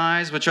 7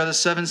 eyes, which are the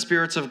 7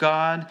 spirits of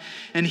God.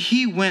 And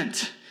he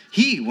went,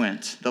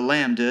 the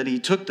Lamb did. He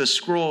took the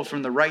scroll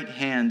from the right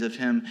hand of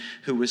him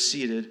who was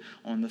seated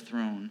on the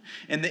throne."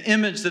 And the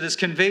image that is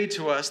conveyed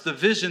to us, the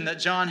vision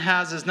that John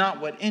has, is not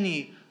what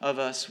any of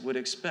us would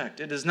expect.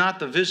 It is not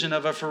the vision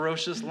of a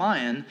ferocious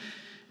lion.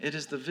 It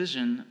is the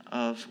vision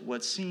of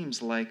what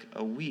seems like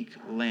a weak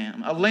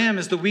lamb. A lamb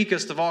is the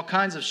weakest of all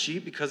kinds of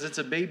sheep because it's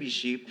a baby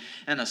sheep,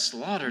 and a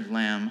slaughtered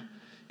lamb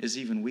is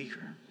even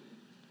weaker.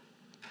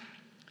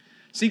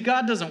 See,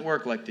 God doesn't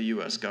work like the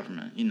U.S.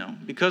 government,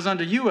 because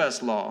under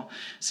U.S. law,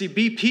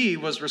 BP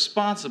was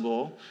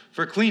responsible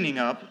for cleaning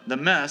up the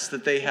mess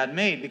that they had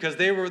made because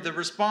they were the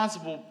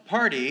responsible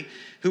party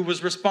who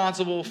was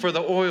responsible for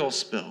the oil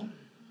spill.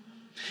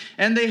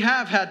 And they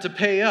have had to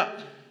pay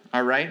up,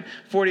 all right,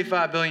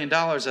 $45 billion,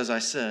 as I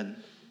said.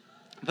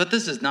 But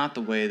this is not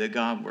the way that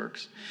God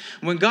works.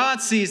 When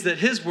God sees that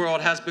his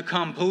world has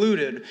become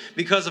polluted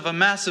because of a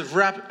massive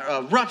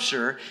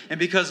rupture and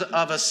because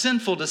of a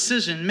sinful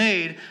decision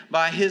made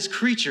by his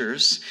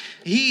creatures,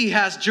 he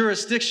has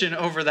jurisdiction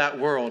over that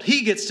world.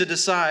 He gets to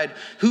decide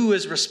who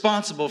is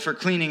responsible for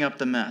cleaning up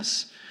the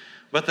mess.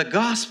 But the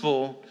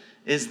gospel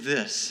is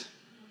this.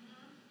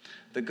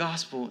 The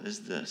gospel is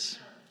this.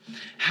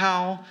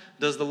 How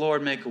does the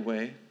Lord make a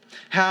way?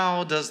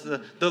 How does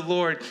the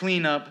Lord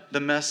clean up the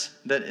mess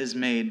that is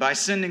made? By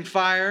sending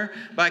fire,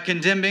 by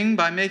condemning,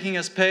 by making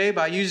us pay,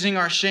 by using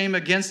our shame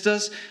against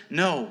us?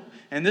 No.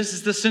 And this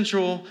is the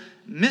central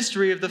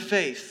mystery of the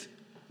faith.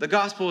 The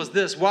gospel is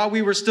this: while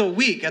we were still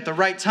weak, at the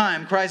right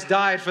time, Christ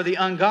died for the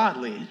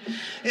ungodly.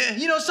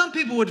 You know, some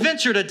people would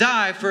venture to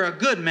die for a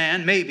good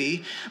man,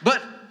 maybe,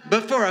 but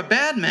for a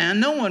bad man,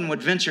 no one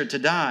would venture to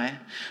die.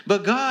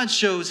 But God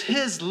shows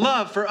his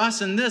love for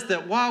us in this,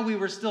 that while we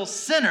were still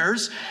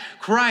sinners,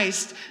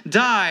 Christ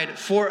died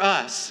for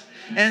us.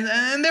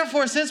 And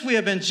therefore, since we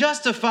have been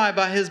justified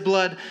by his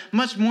blood,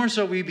 much more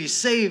so we be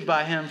saved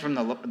by him from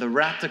the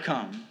wrath to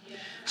come.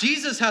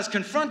 Jesus has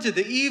confronted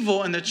the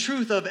evil and the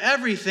truth of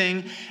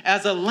everything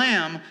as a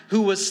lamb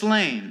who was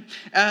slain,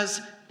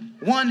 as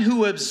one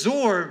who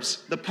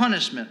absorbs the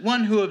punishment,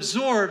 one who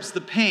absorbs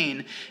the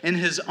pain in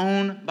his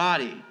own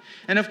body.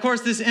 And of course,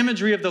 this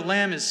imagery of the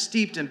lamb is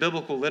steeped in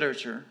biblical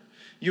literature.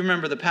 You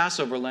remember the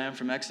Passover lamb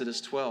from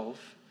Exodus 12,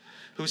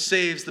 who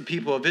saves the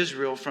people of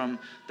Israel from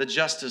the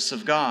justice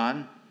of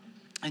God.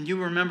 And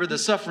you remember the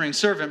suffering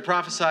servant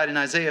prophesied in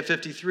Isaiah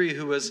 53,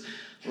 who was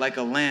like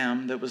a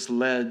lamb that was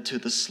led to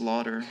the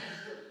slaughter.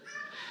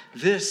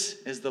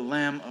 This is the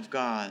Lamb of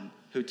God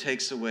who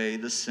takes away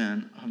the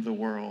sin of the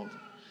world.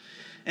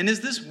 And is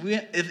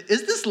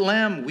this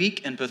lamb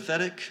weak and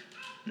pathetic?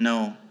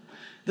 No.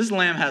 This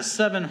lamb has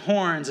 7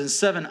 horns and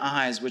 7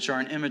 eyes, which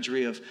are an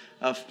imagery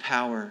of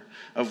power,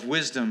 of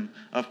wisdom,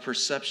 of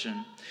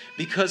perception.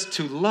 Because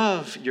to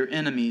love your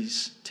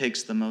enemies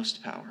takes the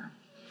most power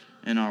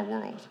in our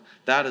world.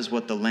 That is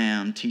what the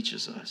lamb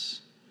teaches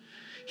us.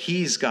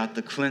 He's got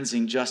the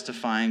cleansing,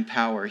 justifying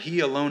power.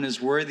 He alone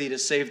is worthy to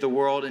save the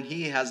world, and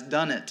he has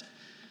done it.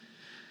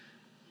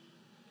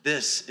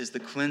 This is the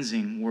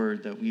cleansing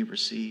word that we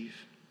receive.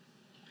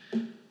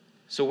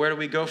 So where do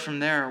we go from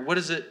there?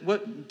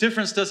 What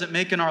difference does it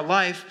make in our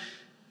life?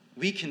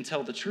 We can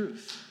tell the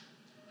truth.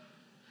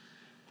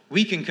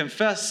 We can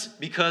confess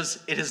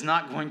because it is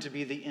not going to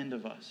be the end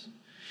of us.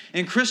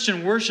 In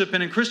Christian worship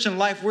and in Christian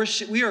life,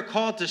 we are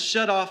called to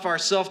shut off our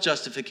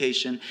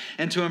self-justification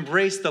and to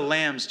embrace the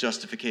Lamb's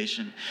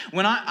justification.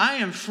 When I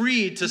am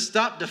freed to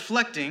stop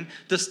deflecting,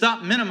 to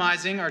stop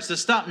minimizing, or to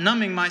stop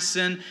numbing my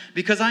sin,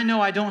 because I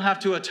know I don't have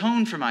to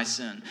atone for my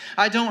sin.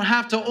 I don't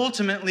have to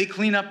ultimately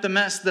clean up the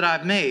mess that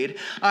I've made.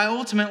 I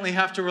ultimately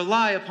have to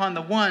rely upon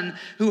the one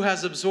who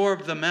has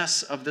absorbed the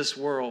mess of this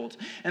world.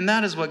 And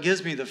that is what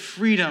gives me the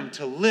freedom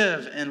to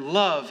live in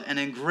love and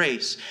in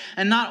grace.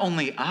 And not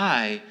only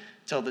I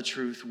tell the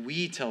truth,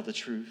 we tell the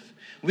truth.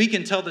 We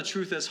can tell the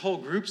truth as whole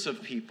groups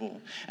of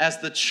people, as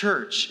the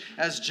church,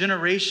 as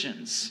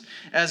generations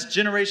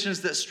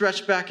that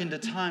stretch back into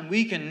time.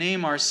 We can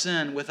name our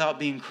sin without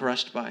being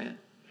crushed by it.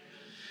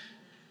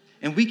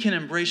 And we can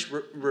embrace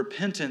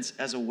repentance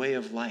as a way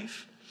of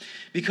life.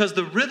 Because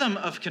the rhythm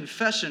of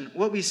confession,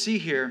 what we see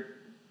here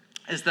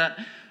is that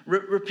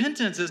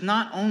repentance is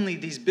not only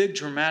these big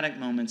dramatic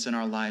moments in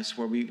our lives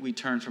where we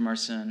turn from our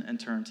sin and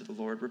turn to the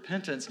Lord.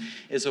 Repentance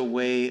is a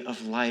way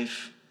of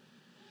life.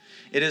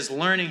 It is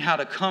learning how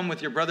to come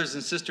with your brothers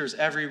and sisters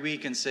every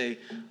week and say,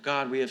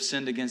 God, we have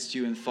sinned against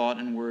you in thought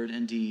and word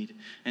and deed,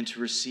 and to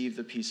receive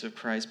the peace of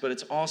Christ. But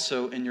it's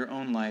also in your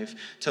own life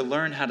to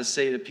learn how to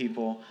say to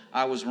people,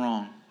 I was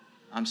wrong,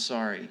 I'm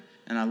sorry,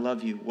 and I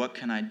love you. What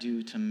can I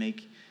do to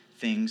make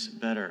things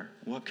better?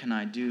 What can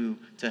I do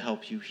to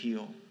help you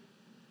heal?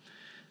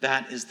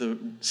 That is the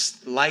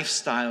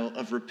lifestyle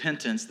of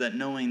repentance that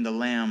knowing the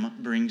Lamb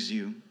brings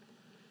you.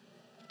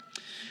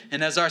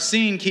 And as our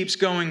scene keeps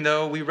going,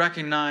 though, we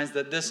recognize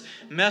that this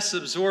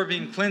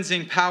mess-absorbing,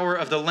 cleansing power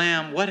of the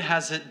Lamb, what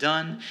has it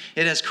done?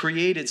 It has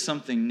created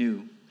something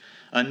new,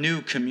 a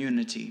new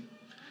community,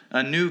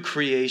 a new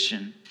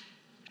creation.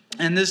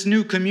 And this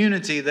new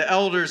community, the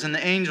elders and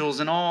the angels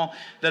and all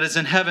that is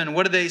in heaven,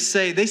 what do they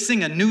say? They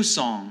sing a new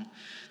song.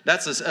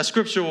 That's a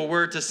scriptural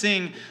word, to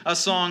sing a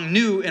song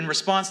new in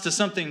response to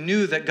something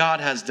new that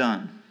God has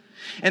done.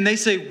 And they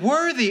say,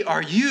 worthy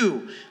are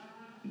you,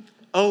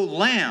 O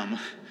Lamb,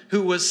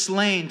 who was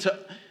slain.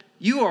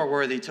 You are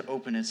worthy to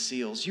open its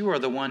seals. You are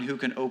the one who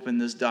can open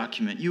this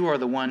document. You are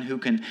the one who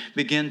can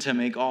begin to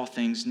make all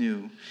things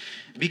new.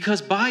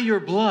 Because by your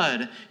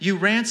blood, you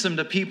ransomed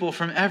a people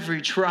from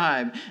every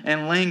tribe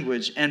and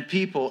language and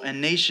people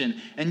and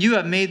nation, and you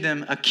have made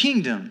them a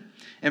kingdom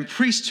and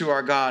priests to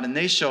our God, and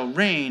they shall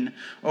reign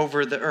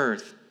over the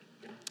earth.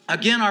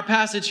 Again, our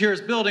passage here is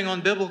building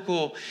on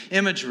biblical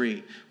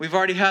imagery. We've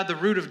already had the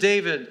root of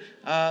David,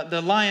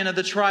 the lion of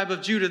the tribe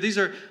of Judah. These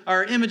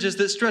are images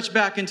that stretch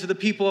back into the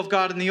people of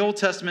God in the Old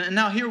Testament. And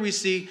now here we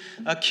see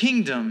a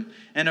kingdom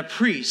and a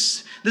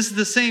priest. This is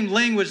the same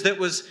language that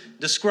was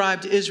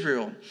described to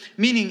Israel.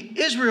 Meaning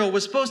Israel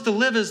was supposed to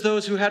live as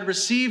those who had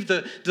received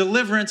the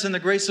deliverance and the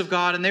grace of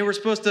God. And they were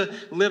supposed to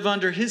live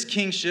under his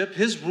kingship,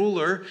 his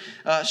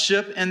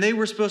rulership. And they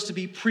were supposed to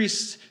be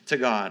priests to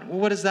God. Well,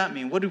 what does that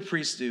mean? What do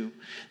priests do?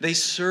 They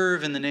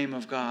serve in the name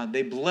of God.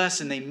 They bless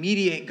and they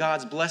mediate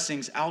God's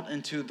blessings out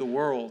into the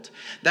world.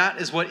 That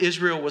is what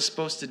Israel was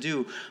supposed to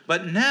do.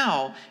 But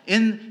now,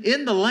 in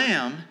the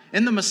Lamb,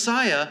 in the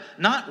Messiah,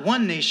 not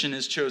one nation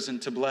is chosen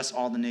to bless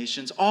all the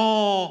nations.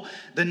 All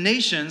the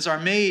nations are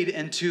made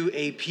into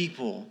a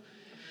people,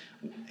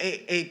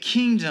 a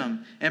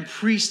kingdom and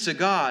priests to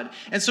God.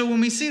 And so when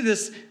we see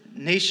this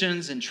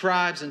nations and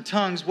tribes and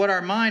tongues, what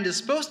our mind is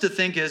supposed to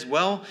think is,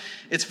 well,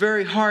 it's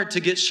very hard to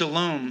get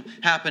shalom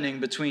happening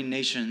between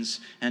nations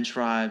and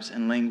tribes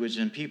and language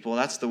and people.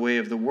 That's the way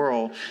of the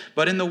world.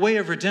 But in the way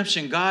of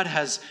redemption, God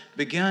has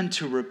begun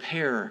to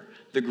repair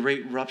the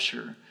great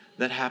rupture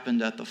that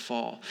happened at the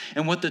fall.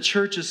 And what the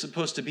church is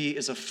supposed to be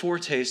is a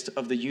foretaste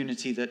of the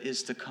unity that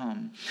is to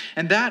come.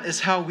 And that is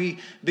how we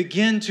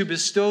begin to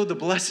bestow the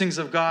blessings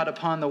of God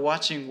upon the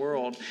watching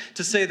world,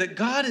 to say that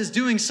God is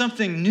doing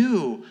something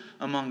new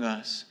among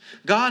us.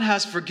 God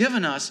has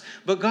forgiven us,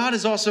 but God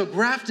is also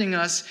grafting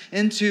us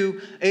into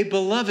a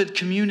beloved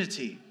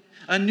community,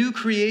 a new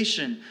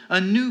creation,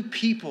 a new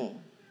people.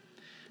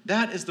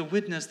 That is the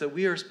witness that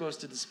we are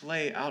supposed to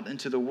display out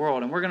into the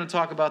world. And we're going to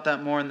talk about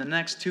that more in the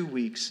next 2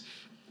 weeks.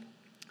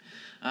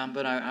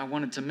 But I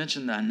wanted to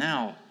mention that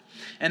now.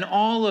 And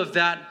all of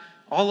that,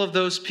 all of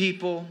those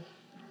people,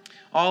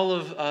 all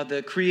of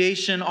the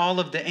creation, all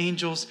of the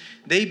angels,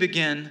 they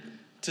begin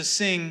to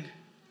sing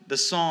the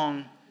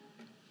song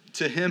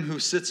to him who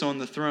sits on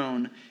the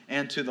throne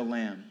and to the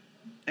Lamb.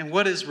 And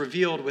what is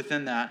revealed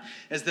within that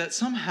is that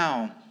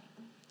somehow,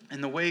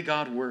 in the way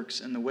God works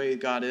and the way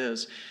God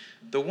is,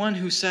 the one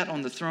who sat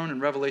on the throne in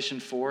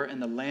Revelation 4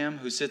 and the Lamb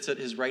who sits at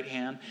his right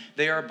hand,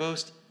 they are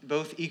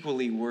both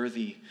equally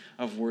worthy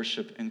of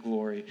worship and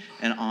glory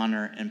and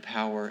honor and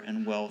power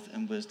and wealth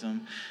and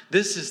wisdom.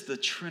 This is the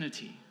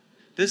Trinity.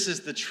 This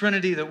is the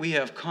Trinity that we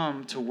have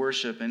come to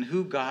worship and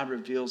who God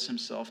reveals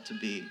himself to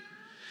be.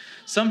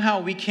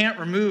 Somehow we can't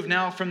remove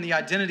now from the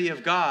identity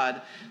of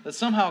God that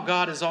somehow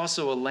God is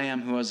also a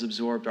lamb who has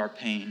absorbed our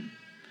pain.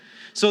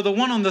 So the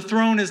one on the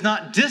throne is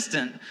not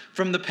distant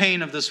from the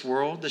pain of this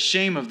world, the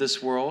shame of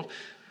this world.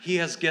 He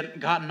has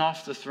gotten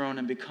off the throne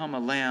and become a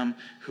lamb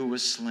who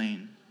was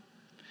slain.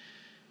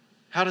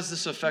 How does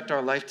this affect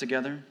our life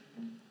together?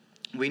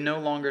 We no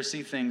longer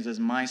see things as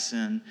my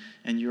sin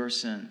and your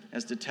sin,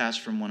 as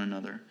detached from one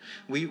another.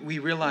 We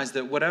realize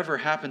that whatever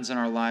happens in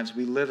our lives,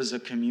 we live as a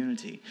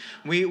community.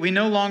 We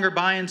no longer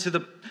buy into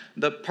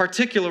the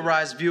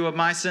particularized view of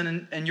my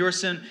sin and your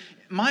sin.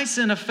 My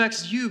sin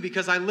affects you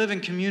because I live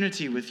in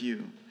community with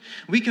you.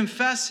 We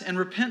confess and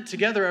repent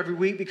together every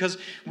week because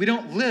we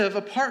don't live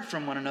apart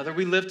from one another.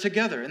 We live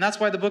together. And that's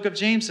why the book of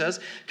James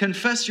says,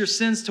 confess your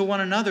sins to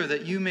one another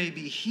that you may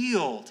be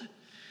healed.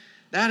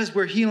 That is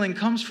where healing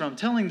comes from,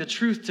 telling the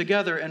truth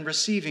together and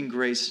receiving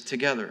grace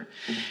together.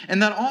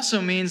 And that also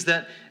means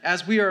that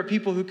as we are a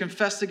people who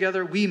confess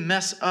together, we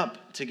mess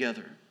up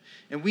together.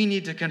 And we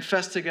need to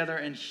confess together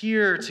and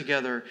hear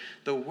together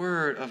the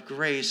word of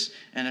grace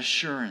and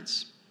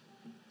assurance.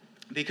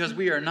 Because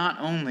we not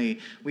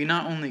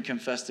only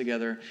confess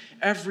together,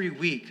 every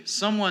week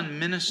someone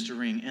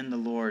ministering in the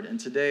Lord, and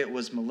today it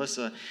was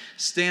Melissa,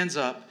 stands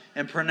up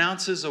and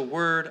pronounces a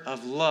word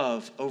of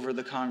love over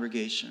the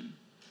congregation.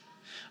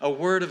 A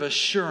word of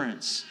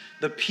assurance,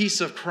 the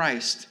peace of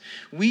Christ.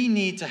 We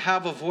need to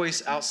have a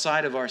voice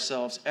outside of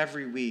ourselves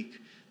every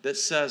week that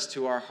says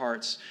to our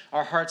hearts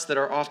that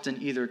are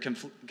often either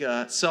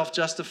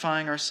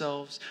self-justifying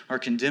ourselves or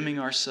condemning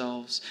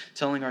ourselves,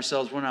 telling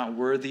ourselves we're not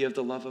worthy of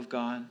the love of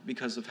God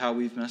because of how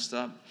we've messed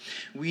up.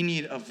 We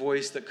need a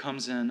voice that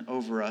comes in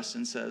over us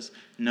and says,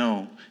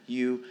 no,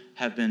 you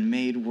have been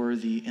made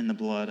worthy in the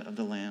blood of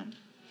the Lamb.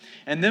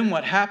 And then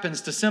what happens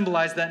to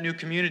symbolize that new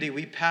community?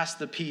 We pass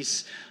the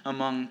peace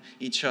among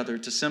each other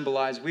to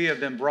symbolize we have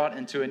been brought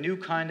into a new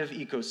kind of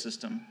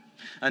ecosystem,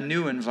 a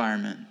new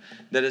environment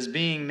that is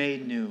being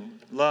made new.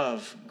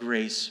 Love,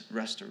 grace,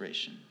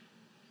 restoration.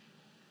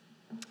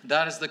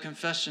 That is the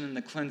confession and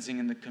the cleansing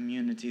and the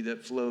community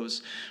that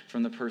flows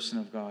from the person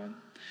of God.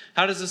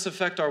 How does this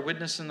affect our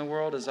witness in the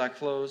world as I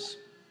close?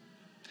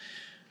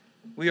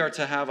 We are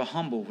to have a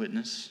humble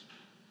witness.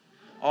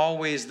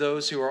 Always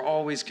those who are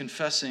always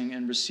confessing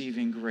and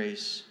receiving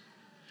grace.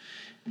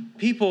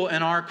 People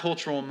in our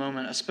cultural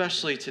moment,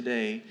 especially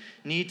today,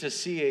 need to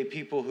see a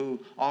people who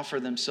offer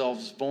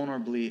themselves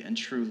vulnerably and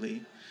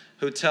truly,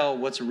 who tell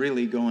what's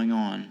really going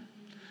on,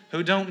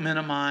 who don't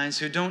minimize,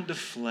 who don't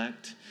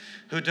deflect,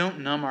 who don't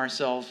numb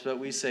ourselves, but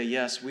we say,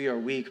 yes, we are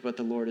weak, but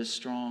the Lord is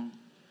strong.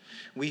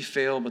 We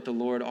fail, but the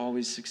Lord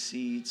always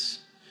succeeds.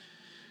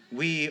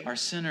 We are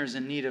sinners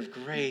in need of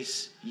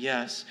grace,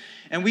 yes.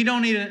 And we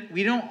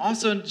don't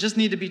also just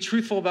need to be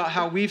truthful about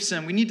how we've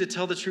sinned. We need to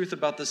tell the truth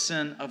about the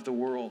sin of the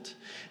world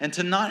and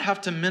to not have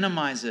to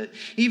minimize it,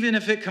 even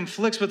if it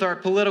conflicts with our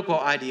political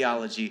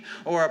ideology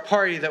or a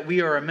party that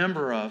we are a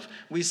member of.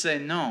 We say,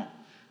 no,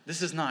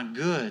 this is not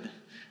good.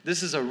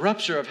 This is a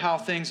rupture of how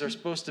things are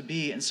supposed to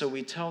be, and so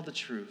we tell the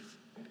truth.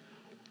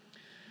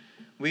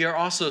 We are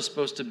also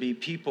supposed to be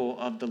people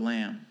of the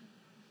Lamb.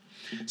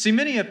 See,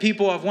 many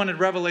people have wanted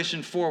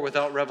Revelation 4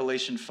 without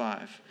Revelation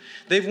 5.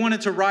 They've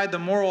wanted to ride the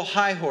moral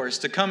high horse,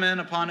 to come in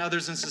upon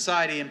others in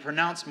society and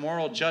pronounce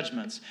moral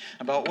judgments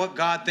about what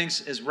God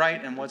thinks is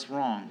right and what's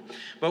wrong.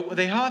 But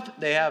they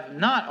have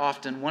not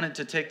often wanted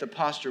to take the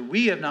posture,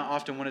 we have not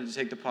often wanted to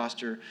take the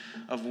posture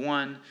of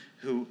one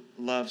who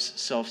loves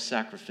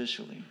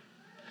self-sacrificially,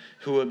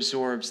 who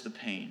absorbs the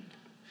pain.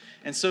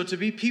 And so to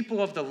be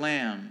people of the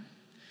Lamb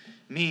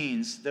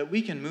means that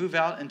we can move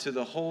out into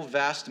the whole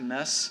vast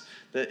mess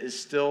that is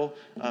still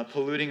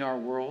polluting our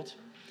world.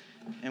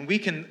 And we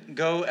can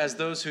go as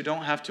those who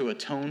don't have to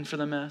atone for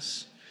the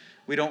mess.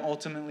 We don't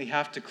ultimately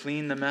have to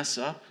clean the mess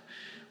up,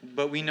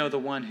 but we know the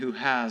one who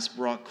has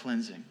brought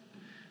cleansing.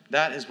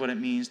 That is what it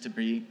means to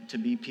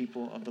be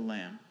people of the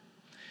Lamb.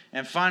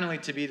 And finally,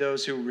 to be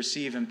those who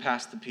receive and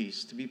pass the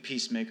peace, to be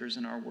peacemakers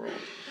in our world,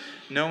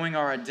 knowing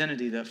our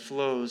identity that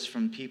flows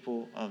from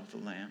people of the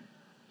Lamb.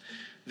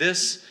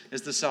 This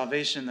is the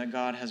salvation that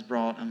God has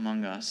brought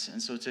among us.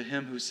 And so to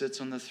him who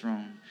sits on the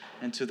throne,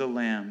 and to the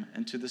Lamb,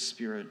 and to the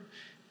Spirit,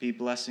 be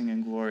blessing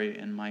and glory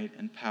and might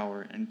and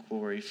power and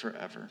glory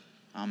forever.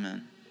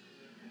 Amen.